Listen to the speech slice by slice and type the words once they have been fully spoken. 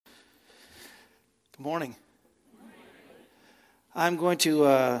Morning. I'm going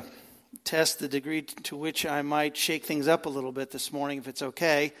to test the degree to which I might shake things up a little bit this morning, if it's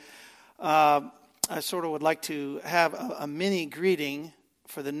okay. I sort of would like to have a mini greeting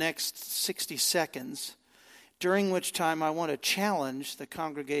for the next 60 seconds, during which time I want to challenge the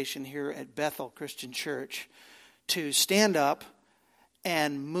congregation here at Bethel Christian Church to stand up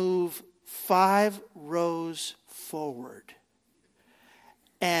and move 5 rows forward.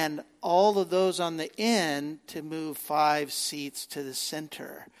 And all of those on the end to move 5 seats to the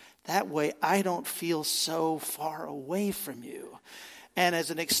center. That way I don't feel so far away from you. And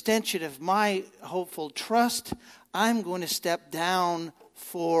as an extension of my hopeful trust, I'm going to step down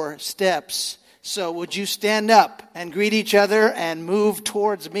 4 steps. So would you stand up and greet each other and move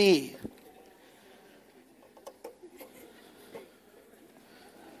towards me?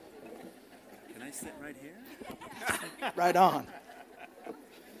 Can I sit right here? Right on.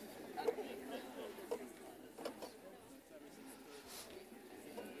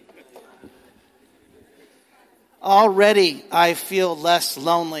 Already, I feel less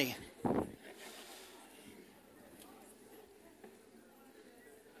lonely.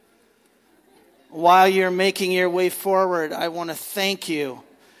 While you're making your way forward, I want to thank you.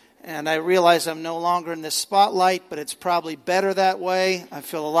 And I realize I'm no longer in the spotlight, but it's probably better that way. I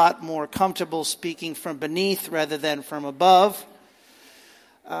feel a lot more comfortable speaking from beneath rather than from above.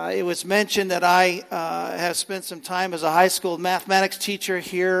 It was mentioned that I have spent some time as a high school mathematics teacher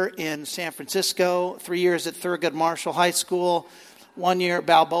here in San Francisco, 3 years at Thurgood Marshall High School, 1 year at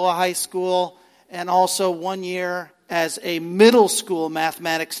Balboa High School, and also 1 year as a middle school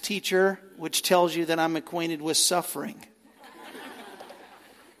mathematics teacher, which tells you that I'm acquainted with suffering.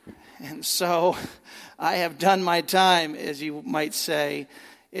 And so I have done my time, as you might say.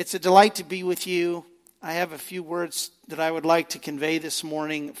 It's a delight to be with you. I have a few words that I would like to convey this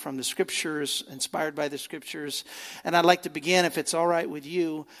morning from the Scriptures, inspired by the Scriptures. And I'd like to begin, if it's all right with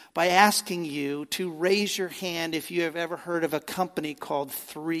you, by asking you to raise your hand if you have ever heard of a company called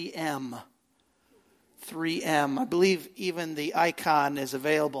 3M. 3M. I believe even the icon is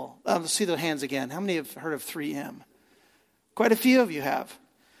available. Let's see the hands again. How many have heard of 3M? Quite a few of you have.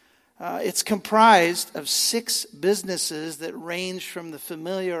 It's comprised of 6 businesses that range from the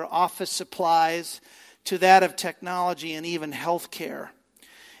familiar office supplies to that of technology and even healthcare.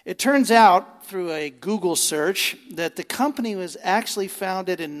 It turns out, through a Google search, that the company was actually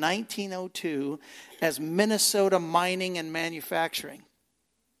founded in 1902 as Minnesota Mining and Manufacturing.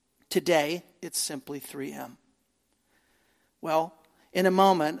 Today, it's simply 3M. Well, in a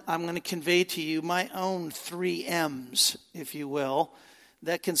moment, I'm going to convey to you my own 3 M's, if you will,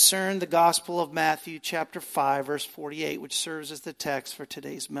 that concern the Gospel of Matthew chapter 5, verse 48, which serves as the text for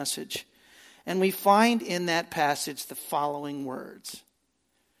today's message. And we find in that passage the following words: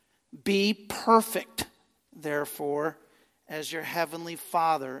 "Be perfect, therefore, as your heavenly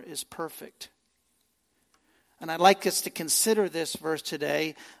Father is perfect." And I'd like us to consider this verse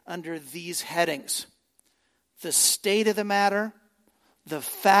today under these headings: the state of the matter, the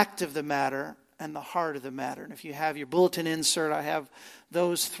fact of the matter, and the heart of the matter. And if you have your bulletin insert, I have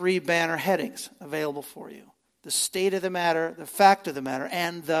those 3 banner headings available for you: the state of the matter, the fact of the matter,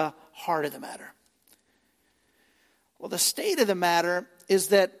 and the heart of the matter. Well, the state of the matter is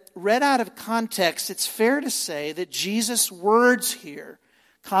that, read out of context, it's fair to say that Jesus' words here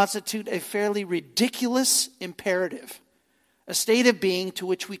constitute a fairly ridiculous imperative, a state of being to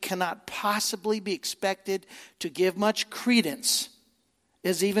which we cannot possibly be expected to give much credence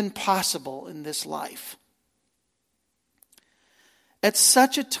is even possible in this life. At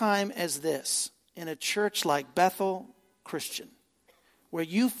such a time as this, in a church like Bethel Christian, where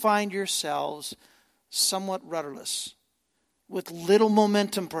you find yourselves somewhat rudderless, with little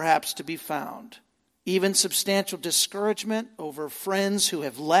momentum perhaps to be found, even substantial discouragement over friends who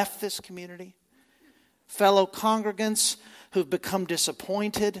have left this community, fellow congregants who've become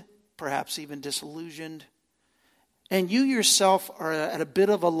disappointed, perhaps even disillusioned, and you yourself are at a bit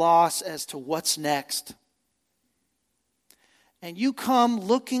of a loss as to what's next. And you come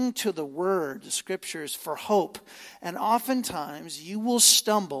looking to the Word, the Scriptures, for hope. And oftentimes you will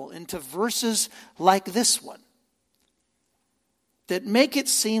stumble into verses like this one that make it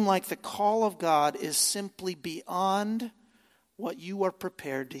seem like the call of God is simply beyond what you are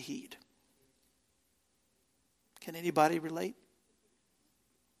prepared to heed. Can anybody relate?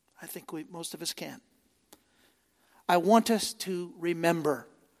 I think most of us can. I want us to remember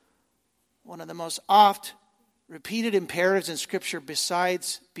one of the most oft repeated imperatives in Scripture,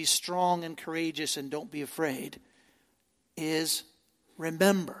 besides be strong and courageous and don't be afraid, is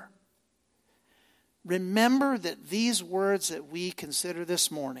remember. remember that these words that we consider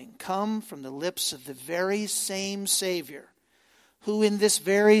this morning come from the lips of the very same Savior, who in this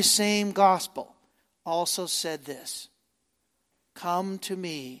very same gospel also said this: "Come to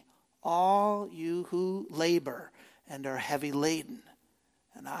me, all you who labor and are heavy laden,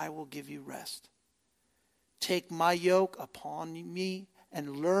 and I will give you rest. Take my yoke upon me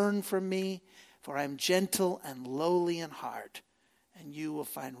and learn from me, for I am gentle and lowly in heart, and you will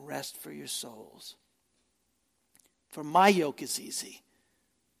find rest for your souls. For my yoke is easy,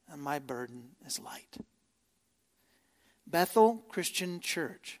 and my burden is light." Bethel Christian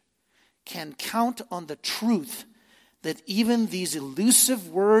Church can count on the truth that even these elusive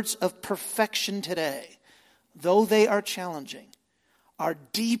words of perfection today, though they are challenging, are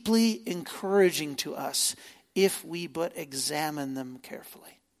deeply encouraging to us if we but examine them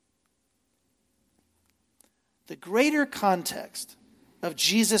carefully. The greater context of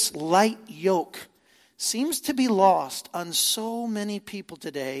Jesus' light yoke seems to be lost on so many people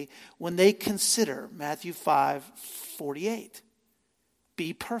today when they consider Matthew 5:48.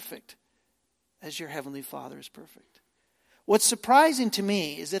 Be perfect as your heavenly Father is perfect. What's surprising to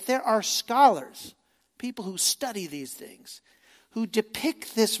me is that there are scholars, people who study these things, who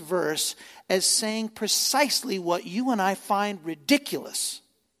depict this verse as saying precisely what you and I find ridiculous.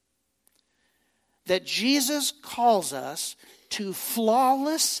 That Jesus calls us to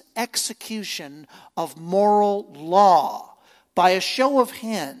flawless execution of moral law. By a show of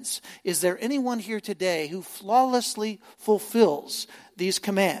hands, is there anyone here today who flawlessly fulfills these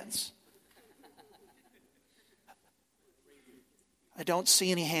commands? I don't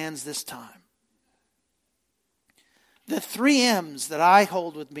see any hands this time. The 3 M's that I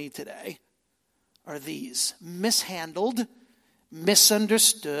hold with me today are these: mishandled,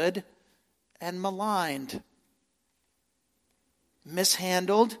 misunderstood, and maligned.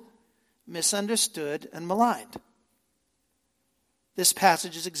 Mishandled, misunderstood, and maligned. This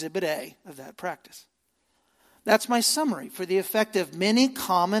passage is Exhibit A of that practice. That's my summary for the effect of many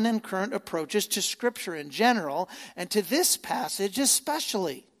common and current approaches to Scripture in general, and to this passage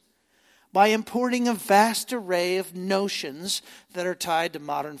especially, by importing a vast array of notions that are tied to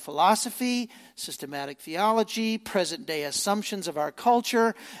modern philosophy, systematic theology, present-day assumptions of our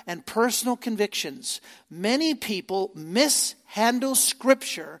culture, and personal convictions. Many people mishandle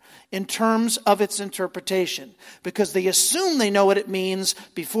Scripture in terms of its interpretation because they assume they know what it means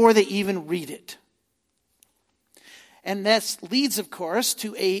before they even read it. And that leads, of course,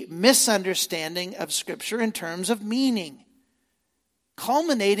 to a misunderstanding of Scripture in terms of meaning,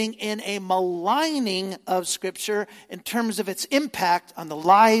 culminating in a maligning of Scripture in terms of its impact on the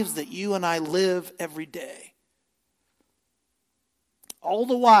lives that you and I live every day. All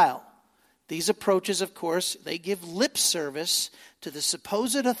the while, these approaches, of course, they give lip service to the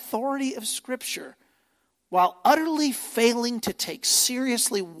supposed authority of Scripture, while utterly failing to take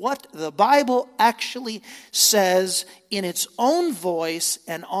seriously what the Bible actually says in its own voice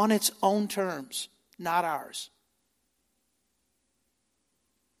and on its own terms, not ours.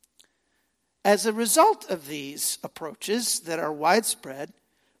 As a result of these approaches that are widespread,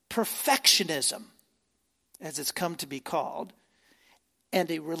 perfectionism, as it's come to be called, and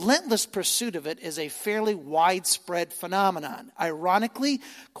a relentless pursuit of it is a fairly widespread phenomenon. Ironically,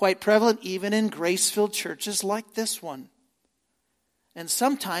 quite prevalent even in grace-filled churches like this one. And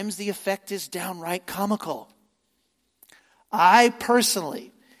sometimes the effect is downright comical. I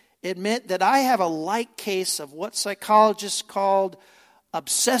personally admit that I have a light case of what psychologists called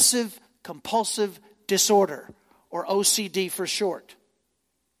obsessive compulsive disorder, or OCD for short.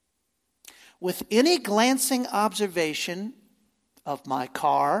 With any glancing observation of my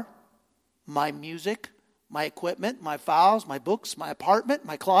car, my music, my equipment, my files, my books, my apartment,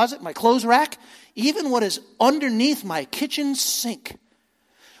 my closet, my clothes rack, even what is underneath my kitchen sink,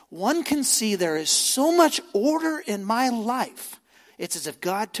 one can see there is so much order in my life. It's as if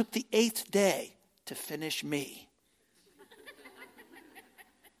God took the 8th day to finish me.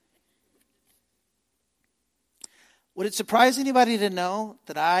 Would it surprise anybody to know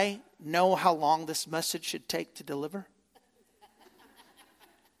that I know how long this message should take to deliver?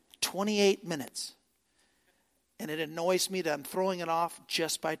 28 minutes. And it annoys me that I'm throwing it off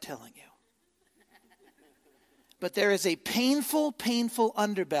just by telling you. But there is a painful, painful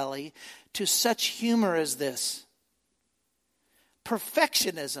underbelly to such humor as this.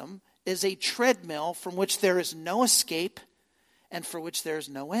 Perfectionism is a treadmill from which there is no escape and for which there is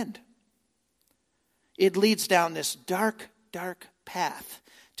no end. It leads down this dark, dark path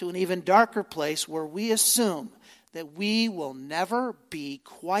to an even darker place where we assume that we will never be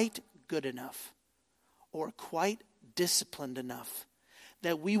quite good enough or quite disciplined enough,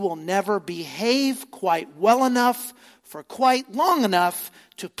 that we will never behave quite well enough for quite long enough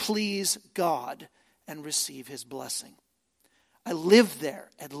to please God and receive His blessing. I live there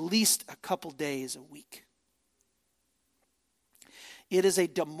at least a couple days a week. It is a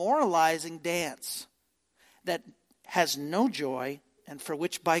demoralizing dance that has no joy and for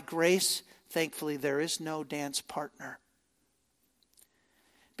which by grace, thankfully, there is no dance partner.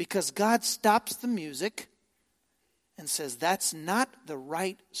 Because God stops the music and says, that's not the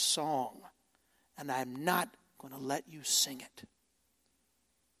right song, and I'm not going to let you sing it.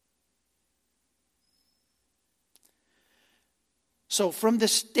 So from the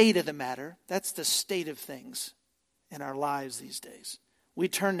state of the matter, that's the state of things in our lives these days. We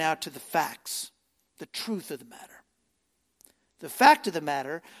turn now to the facts, the truth of the matter. The fact of the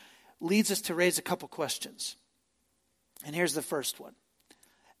matter leads us to raise a couple questions. And here's the first one.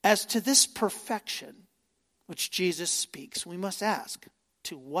 As to this perfection which Jesus speaks, we must ask,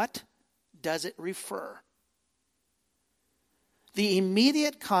 to what does it refer? The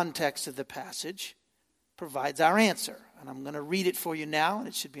immediate context of the passage provides our answer. And I'm going to read it for you now, and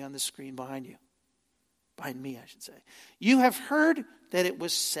it should be on the screen behind you. Behind me, I should say. You have heard that it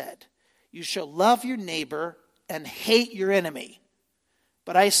was said, you shall love your neighbor and hate your enemy.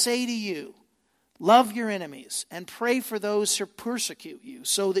 But I say to you, love your enemies and pray for those who persecute you,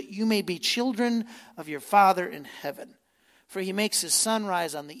 so that you may be children of your Father in heaven. For He makes His sun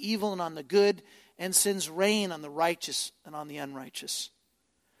rise on the evil and on the good, and sends rain on the righteous and on the unrighteous.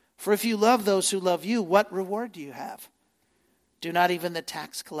 For if you love those who love you, what reward do you have? Do not even the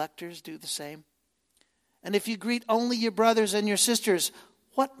tax collectors do the same? And if you greet only your brothers and your sisters,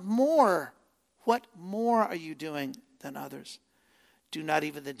 what more are you doing than others? Do not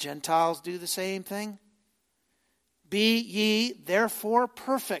even the Gentiles do the same thing? Be ye therefore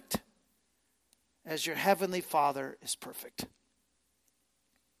perfect, as your heavenly Father is perfect.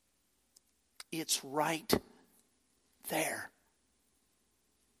 It's right there.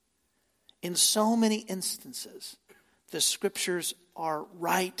 In so many instances, the Scriptures are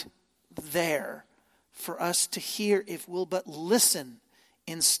right there for us to hear if we'll but listen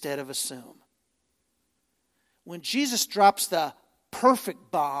instead of assume. When Jesus drops the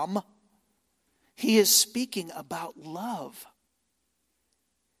perfect bomb, He is speaking about love.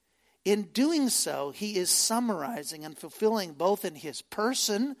 In doing so, He is summarizing and fulfilling both in His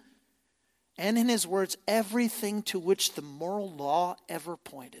person and in His words everything to which the moral law ever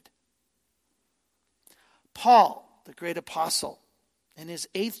pointed. Paul, the great apostle, in his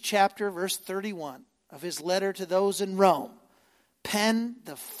 8th chapter, verse 31 of his letter to those in Rome, penned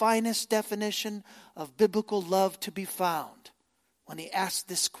the finest definition of biblical love to be found when he asked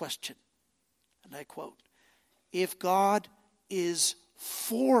this question, and I quote, if God is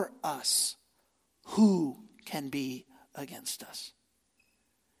for us, who can be against us?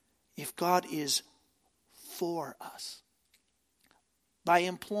 If God is for us. By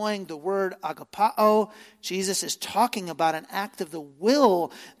employing the word agapao, Jesus is talking about an act of the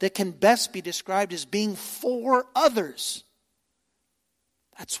will that can best be described as being for others.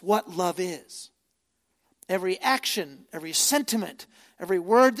 That's what love is. Every action, every sentiment, every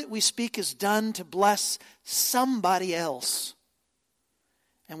word that we speak is done to bless somebody else.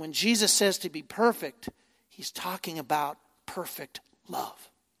 And when Jesus says to be perfect, He's talking about perfect love.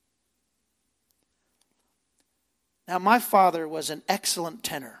 Now, my father was an excellent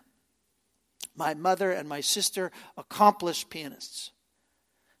tenor. My mother and my sister, accomplished pianists.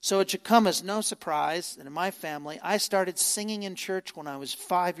 So it should come as no surprise that in my family, I started singing in church when I was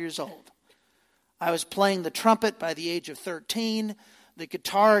 5 years old. I was playing the trumpet by the age of 13, the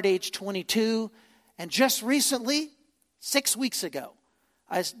guitar at age 22, and just recently, 6 weeks ago,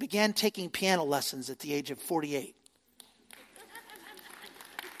 I began taking piano lessons at the age of 48.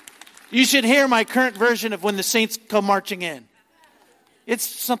 You should hear my current version of When the Saints Come Marching In. It's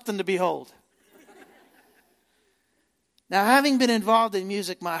something to behold. Now, having been involved in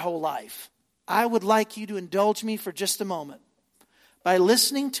music my whole life, I would like you to indulge me for just a moment by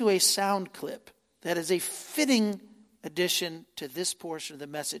listening to a sound clip that is a fitting addition to this portion of the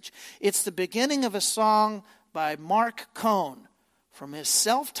message. It's the beginning of a song by Mark Cohn from his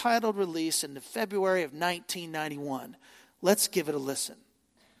self-titled release in February of 1991. Let's give it a listen.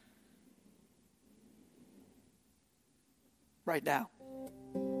 Right now.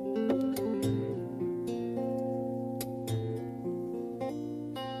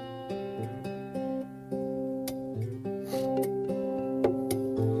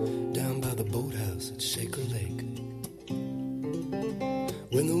 Down by the boathouse at Shaker Lake,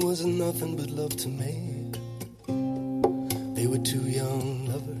 when there wasn't nothing but love to make, they were two young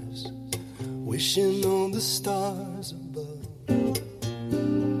lovers wishing on the stars above.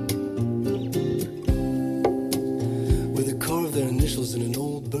 was in an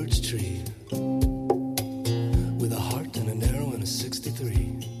old birch tree with a heart and an arrow and a 63.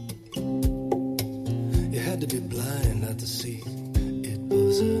 You had to be blind not to see. It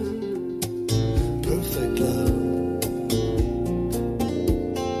was a perfect love.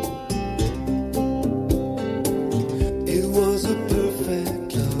 It was a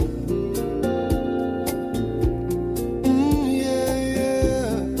perfect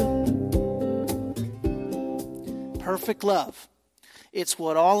love. Perfect love. It's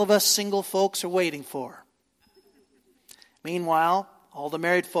what all of us single folks are waiting for. Meanwhile, all the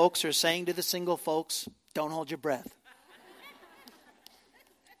married folks are saying to the single folks, don't hold your breath.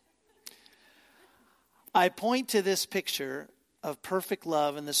 I point to this picture of perfect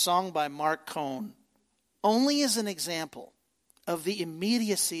love in the song by Mark Cohn only as an example of the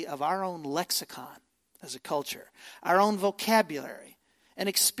immediacy of our own lexicon as a culture, our own vocabulary, an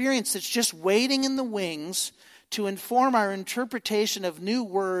experience that's just waiting in the wings to inform our interpretation of new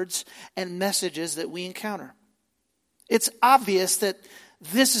words and messages that we encounter. It's obvious that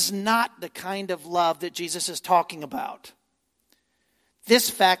this is not the kind of love that Jesus is talking about. This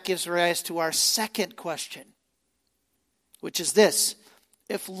fact gives rise to our second question, which is this: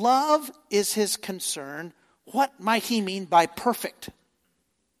 if love is his concern, what might he mean by perfect?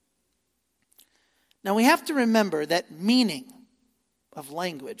 Now we have to remember that meaning of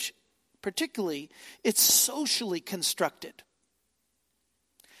language, particularly, it's socially constructed.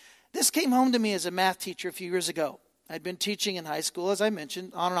 This came home to me as a math teacher a few years ago. I'd been teaching in high school, as I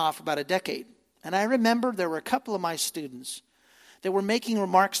mentioned, on and off for about a decade. And I remember there were a couple of my students that were making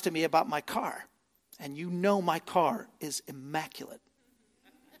remarks to me about my car. And you know my car is immaculate.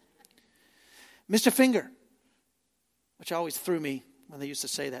 Mr. Finger, which always threw me when they used to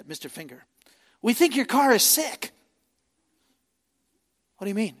say that, Mr. Finger, we think your car is sick. What do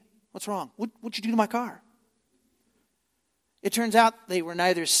you mean? What's wrong? What'd you do to my car? It turns out they were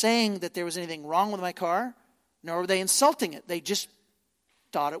neither saying that there was anything wrong with my car, nor were they insulting it. They just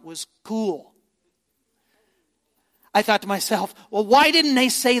thought it was cool. I thought to myself, well, why didn't they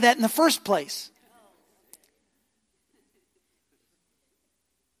say that in the first place?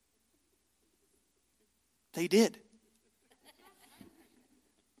 They did.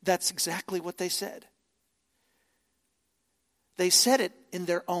 That's exactly what they said. They said it in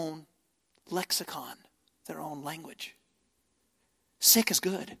their own lexicon, their own language. Sick is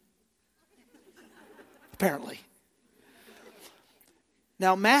good. Apparently.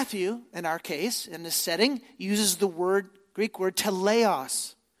 Now Matthew, in our case, in this setting, uses the Greek word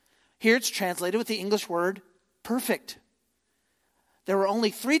teleos. Here it's translated with the English word perfect. There were only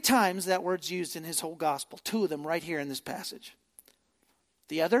 3 times that word's used in his whole gospel. 2 of them right here in this passage.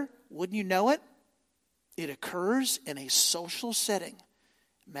 The other, wouldn't you know it? It occurs in a social setting.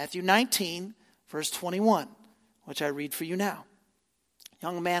 Matthew 19, verse 21, which I read for you now. A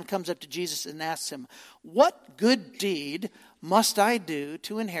young man comes up to Jesus and asks him, what good deed must I do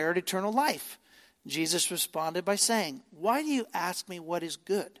to inherit eternal life? Jesus responded by saying, why do you ask me what is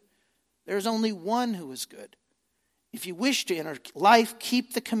good? There is only one who is good. If you wish to enter life,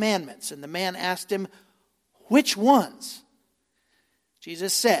 keep the commandments. And the man asked him, which ones?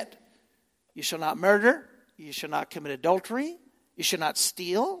 Jesus said, you shall not murder, you shall not commit adultery, you shall not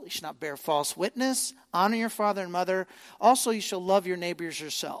steal, you shall not bear false witness, honor your father and mother. Also you shall love your neighbors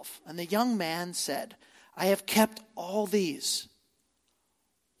yourself. And the young man said, I have kept all these.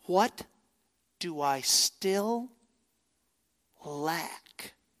 What do I still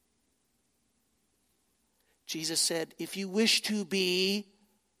lack? Jesus said, if you wish to be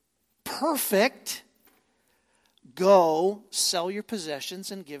perfect, go sell your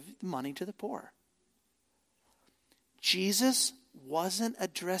possessions and give money to the poor. Jesus wasn't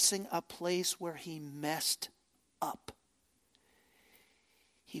addressing a place where he messed up.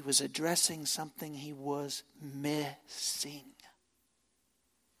 He was addressing something he was missing.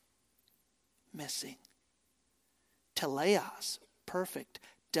 Missing. Teleos, perfect,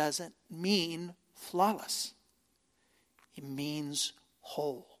 doesn't mean flawless. It means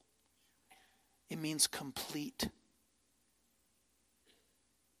whole. It means complete.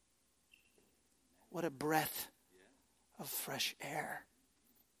 What a breath of fresh air.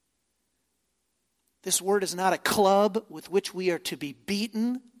 This word is not a club with which we are to be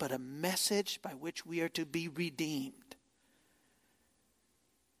beaten, but a message by which we are to be redeemed.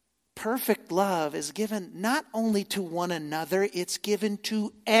 Perfect love is given not only to one another, it's given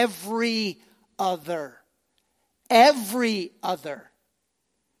to every other. Every other.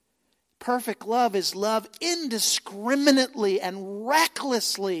 Perfect love is love indiscriminately and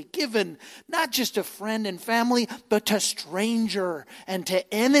recklessly given, not just to friend and family, but to stranger and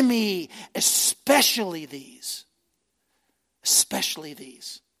to enemy, especially these. especially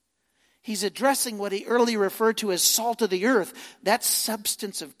these. He's addressing what he earlier referred to as salt of the earth, that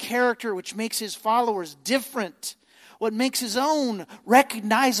substance of character which makes his followers different, what makes his own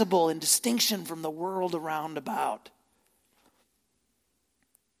recognizable in distinction from the world around about.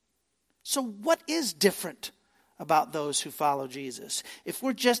 So what is different about those who follow Jesus? If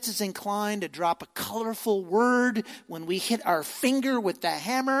we're just as inclined to drop a colorful word when we hit our finger with the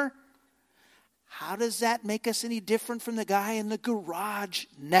hammer, how does that make us any different from the guy in the garage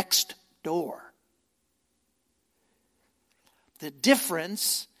next door? The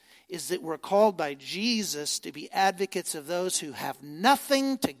difference is that we're called by Jesus to be advocates of those who have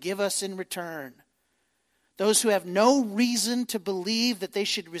nothing to give us in return. Those who have no reason to believe that they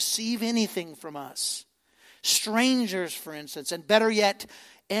should receive anything from us. Strangers, for instance, and better yet,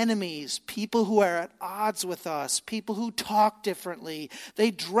 enemies, people who are at odds with us, people who talk differently, they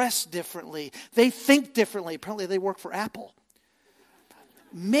dress differently, they think differently. Apparently they work for Apple.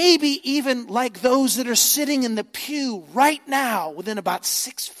 Maybe even like those that are sitting in the pew right now within about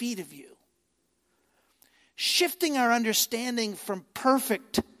 6 feet of you. Shifting our understanding from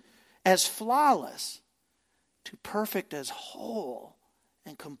perfect as flawless to perfect as whole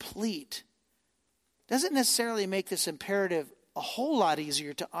and complete doesn't necessarily make this imperative a whole lot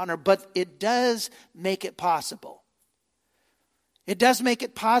easier to honor, but it does make it possible. It does make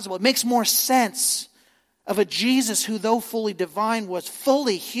it possible. It makes more sense of a Jesus who, though fully divine, was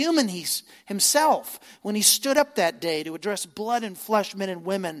fully human himself when he stood up that day to address blood and flesh men and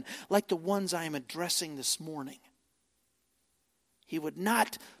women like the ones I am addressing this morning. He would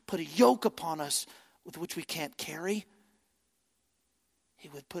not put a yoke upon us with which we can't carry. He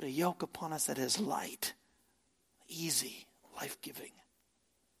would put a yoke upon us that is light, easy, life-giving.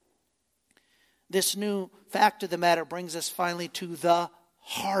 This new fact of the matter brings us finally to the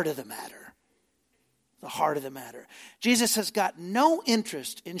heart of the matter. The heart of the matter. Jesus has got no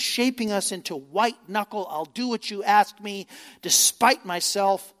interest in shaping us into white-knuckle, I'll do what you ask me, despite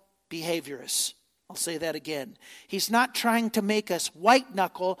myself, behaviorists. I'll say that again. He's not trying to make us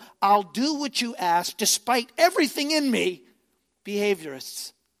white-knuckle, I'll do what you ask, despite everything in me,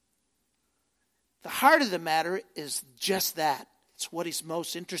 behaviorists. The heart of the matter is just that. It's what he's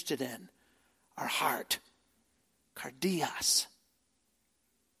most interested in. Our heart. Cardias.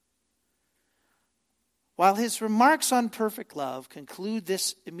 While his remarks on perfect love conclude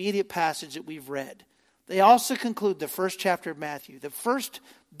this immediate passage that we've read, they also conclude the first chapter of Matthew, the first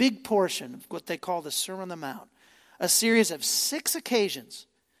big portion of what they call the Sermon on the Mount, a series of 6 occasions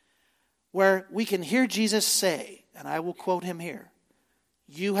where we can hear Jesus say, and I will quote him here,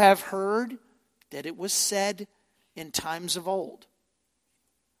 "You have heard that it was said in times of old,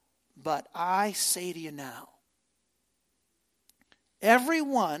 but I say to you now."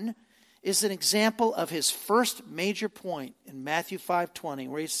 Everyone is an example of his first major point in Matthew 5:20,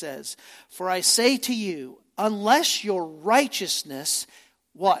 where he says, "For I say to you, unless your righteousness,"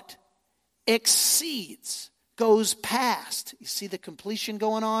 what? "Exceeds, goes past." You see the completion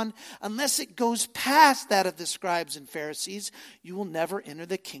going on? "Unless it goes past that of the scribes and Pharisees, you will never enter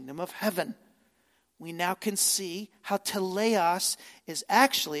the kingdom of heaven." We now can see how teleos is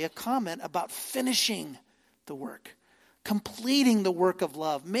actually a comment about finishing the work. Completing the work of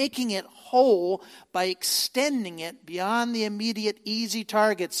love, making it whole by extending it beyond the immediate easy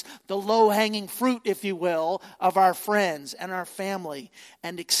targets, the low-hanging fruit, if you will, of our friends and our family,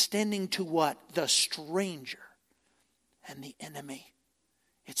 and extending to what? The stranger and the enemy.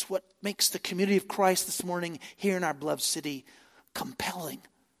 It's what makes the community of Christ this morning here in our beloved city compelling,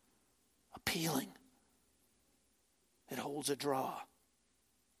 appealing. It holds a draw.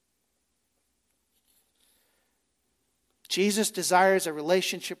 Jesus desires a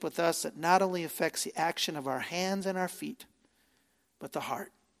relationship with us that not only affects the action of our hands and our feet, but the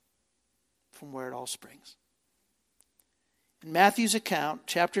heart, from where it all springs. In Matthew's account,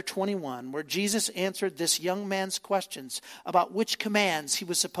 chapter 21, where Jesus answered this young man's questions about which commands he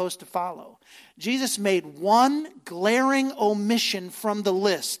was supposed to follow, Jesus made one glaring omission from the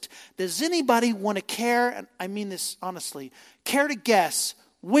list. Does anybody want to care, and I mean this honestly, care to guess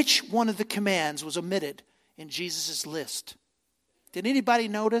which one of the commands was omitted in Jesus' list? Did anybody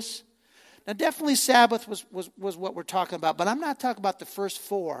notice? Now definitely Sabbath was what we're talking about, but I'm not talking about the first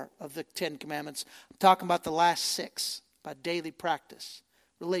 4 of the 10 commandments. I'm talking about the last 6, about daily practice,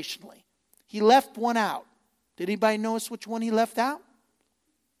 relationally. He left one out. Did anybody notice which one he left out?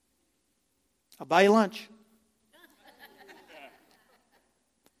 I'll buy you lunch.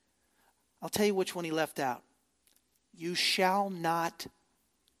 I'll tell you which one he left out. You shall not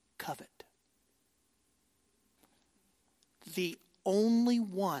covet. The only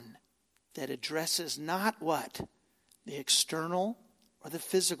one that addresses not what? the external or the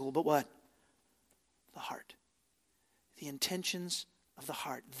physical, but what? The heart. The intentions of the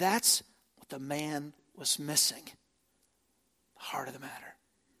heart. That's what the man was missing. The heart of the matter.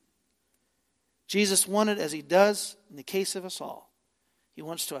 Jesus wanted, as he does in the case of us all, he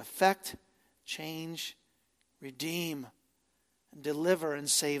wants to affect, change, redeem, and deliver and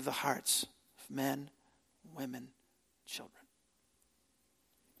save the hearts of men, women, children.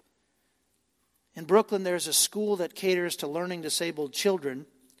 In Brooklyn, there's a school that caters to learning disabled children.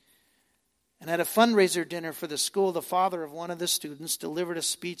 And at a fundraiser dinner for the school, the father of one of the students delivered a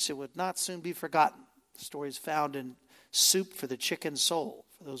speech that would not soon be forgotten. The story is found in Soup for the Chicken Soul,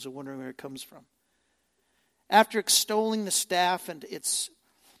 for those who are wondering where it comes from. After extolling the staff and its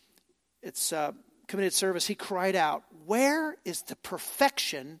committed service, he cried out, "Where is the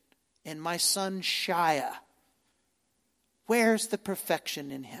perfection in my son Shia? Where's the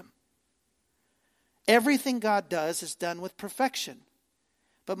perfection in him? Everything God does is done with perfection.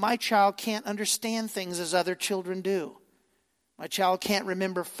 But my child can't understand things as other children do. My child can't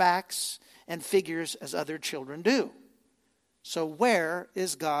remember facts and figures as other children do. So where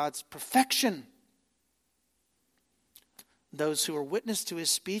is God's perfection?" Those who were witness to his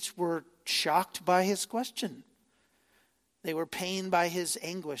speech were shocked by his question. They were pained by his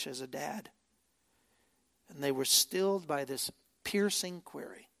anguish as a dad. And they were stilled by this piercing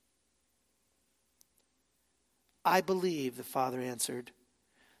query. "I believe," the father answered,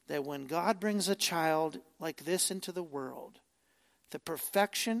 "that when God brings a child like this into the world, the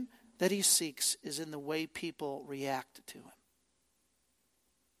perfection that he seeks is in the way people react to him."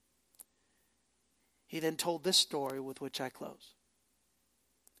 He then told this story with which I close.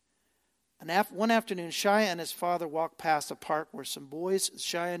 One afternoon, Shia and his father walked past a park where some boys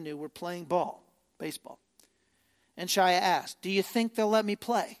Shia knew were playing baseball. And Shia asked, "Do you think they'll let me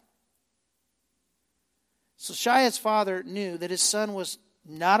play?" So Shia's father knew that his son was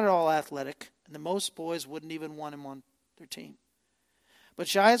not at all athletic, and that most boys wouldn't even want him on their team. But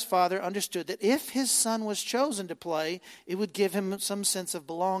Shia's father understood that if his son was chosen to play, it would give him some sense of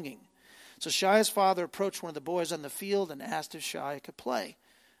belonging. So Shia's father approached one of the boys on the field and asked if Shia could play.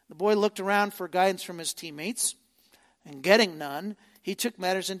 The boy looked around for guidance from his teammates, and getting none, he took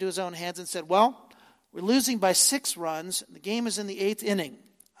matters into his own hands and said, "Well, we're losing by 6 runs. The game is in the 8th inning.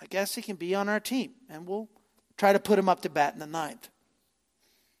 I guess he can be on our team, and we'll try to put him up to bat in the 9th.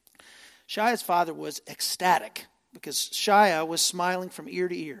 Shia's father was ecstatic because Shia was smiling from ear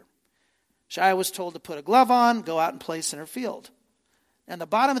to ear. Shia was told to put a glove on, go out and play center field. In the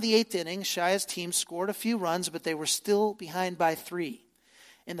bottom of the 8th inning, Shia's team scored a few runs, but they were still behind by 3.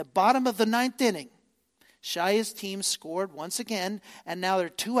 In the bottom of the 9th inning, Shia's team scored once again, and now there are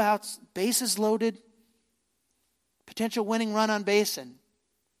 2 outs, bases loaded, potential winning run on base, and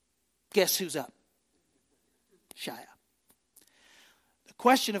guess who's up? Shia. The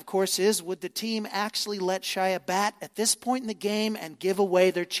question, of course, is, would the team actually let Shia bat at this point in the game and give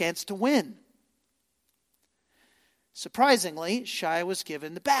away their chance to win? Surprisingly, Shia was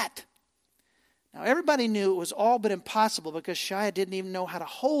given the bat. Now, everybody knew it was all but impossible because Shia didn't even know how to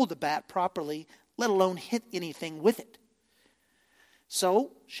hold the bat properly, let alone hit anything with it.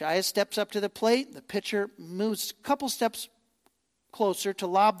 So, Shia steps up to the plate. The pitcher moves a couple steps closer to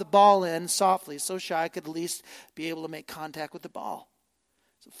lob the ball in softly so Shia could at least be able to make contact with the ball.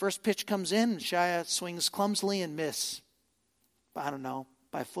 So the first pitch comes in, and Shia swings clumsily and misses. By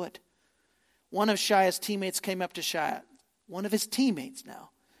a foot. One of Shia's teammates came up to Shia, one of his teammates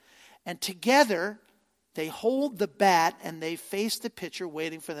now. And together, they hold the bat and they face the pitcher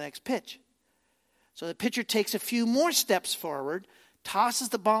waiting for the next pitch. So the pitcher takes a few more steps forward, tosses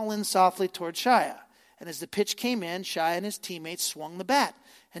the ball in softly toward Shia. And as the pitch came in, Shia and his teammates swung the bat.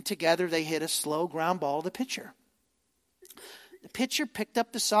 And together they hit a slow ground ball to the pitcher. The pitcher picked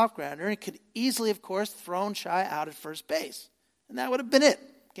up the soft grounder and could easily, of course, thrown Shia out at first base. And that would have been it.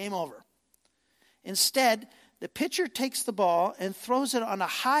 Game over. Instead, the pitcher takes the ball and throws it on a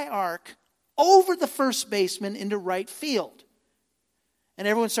high arc over the first baseman into right field. And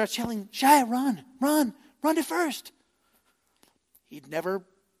everyone starts yelling, "Shia, run to first." He'd never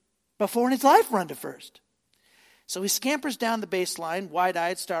before in his life run to first. So he scampers down the baseline,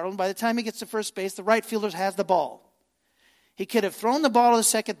 wide-eyed, startled. And by the time he gets to first base, the right fielder has the ball. He could have thrown the ball to the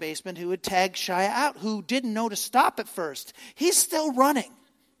second baseman who had tagged Shia out, who didn't know to stop at first. He's still running.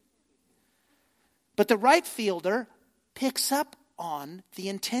 But the right fielder picks up on the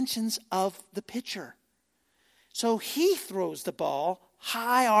intentions of the pitcher. So he throws the ball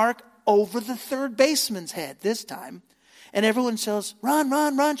high arc over the third baseman's head this time. And everyone says, run,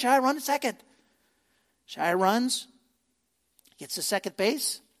 Shia, run to second. Shia runs, gets to second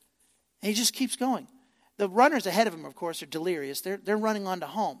base, and he just keeps going. The runners ahead of him, of course, are delirious. They're running on to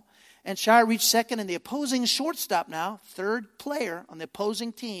home. And Shire reached second, and the opposing shortstop now, third player on the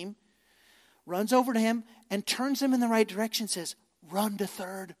opposing team, runs over to him and turns him in the right direction, says, run to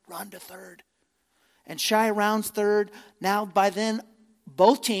third, run to third. And Shire rounds third. Now, by then,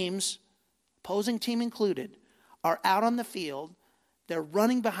 both teams, opposing team included, are out on the field. They're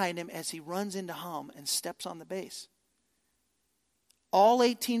running behind him as he runs into home and steps on the base. All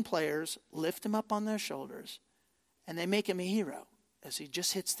 18 players lift him up on their shoulders, and they make him a hero as he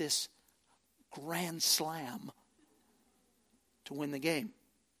just hits this grand slam to win the game.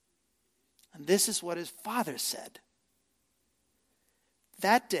 And this is what his father said.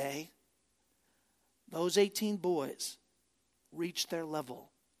 That day, those 18 boys reached their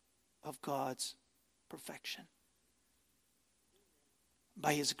level of God's perfection.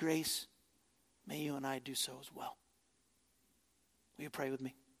 By his grace, may you and I do so as well. Will you pray with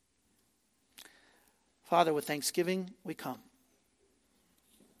me? Father, with thanksgiving we come.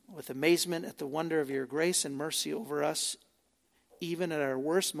 With amazement at the wonder of your grace and mercy over us, even at our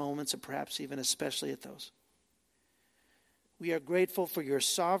worst moments, and perhaps even especially at those. We are grateful for your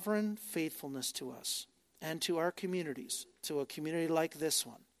sovereign faithfulness to us and to our communities, to a community like this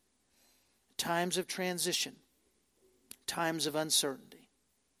one. Times of transition, times of uncertainty,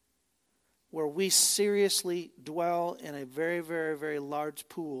 where we seriously dwell in a very, very, very large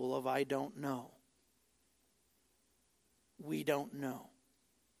pool of I don't know. We don't know.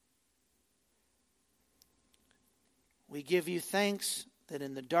 We give you thanks that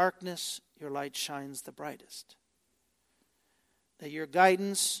in the darkness your light shines the brightest. That your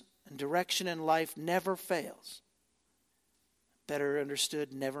guidance and direction in life never fails. Better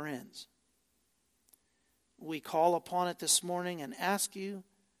understood, never ends. We call upon it this morning and ask you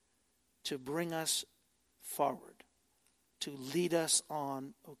to bring us forward, to lead us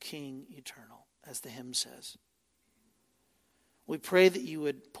on, O King eternal, as the hymn says. We pray that you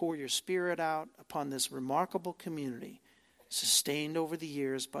would pour your Spirit out upon this remarkable community, sustained over the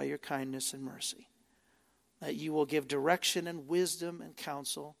years by your kindness and mercy. That you will give direction and wisdom and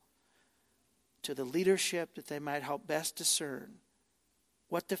counsel to the leadership, that they might help best discern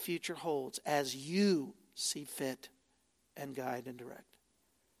what the future holds as you see fit and guide and direct.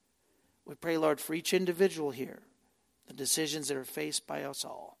 We pray, Lord, for each individual here, the decisions that are faced by us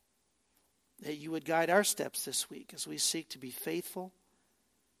all, that you would guide our steps this week as we seek to be faithful,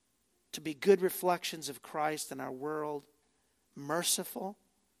 to be good reflections of Christ in our world, merciful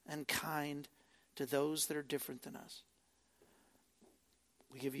and kind to those that are different than us.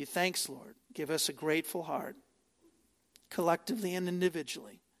 We give you thanks, Lord. Give us a grateful heart, collectively and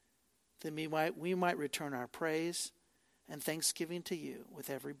individually, that we might return our praise and thanksgiving to you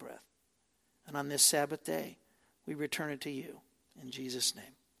with every breath. And on this Sabbath day, we return it to you. In Jesus'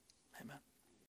 name.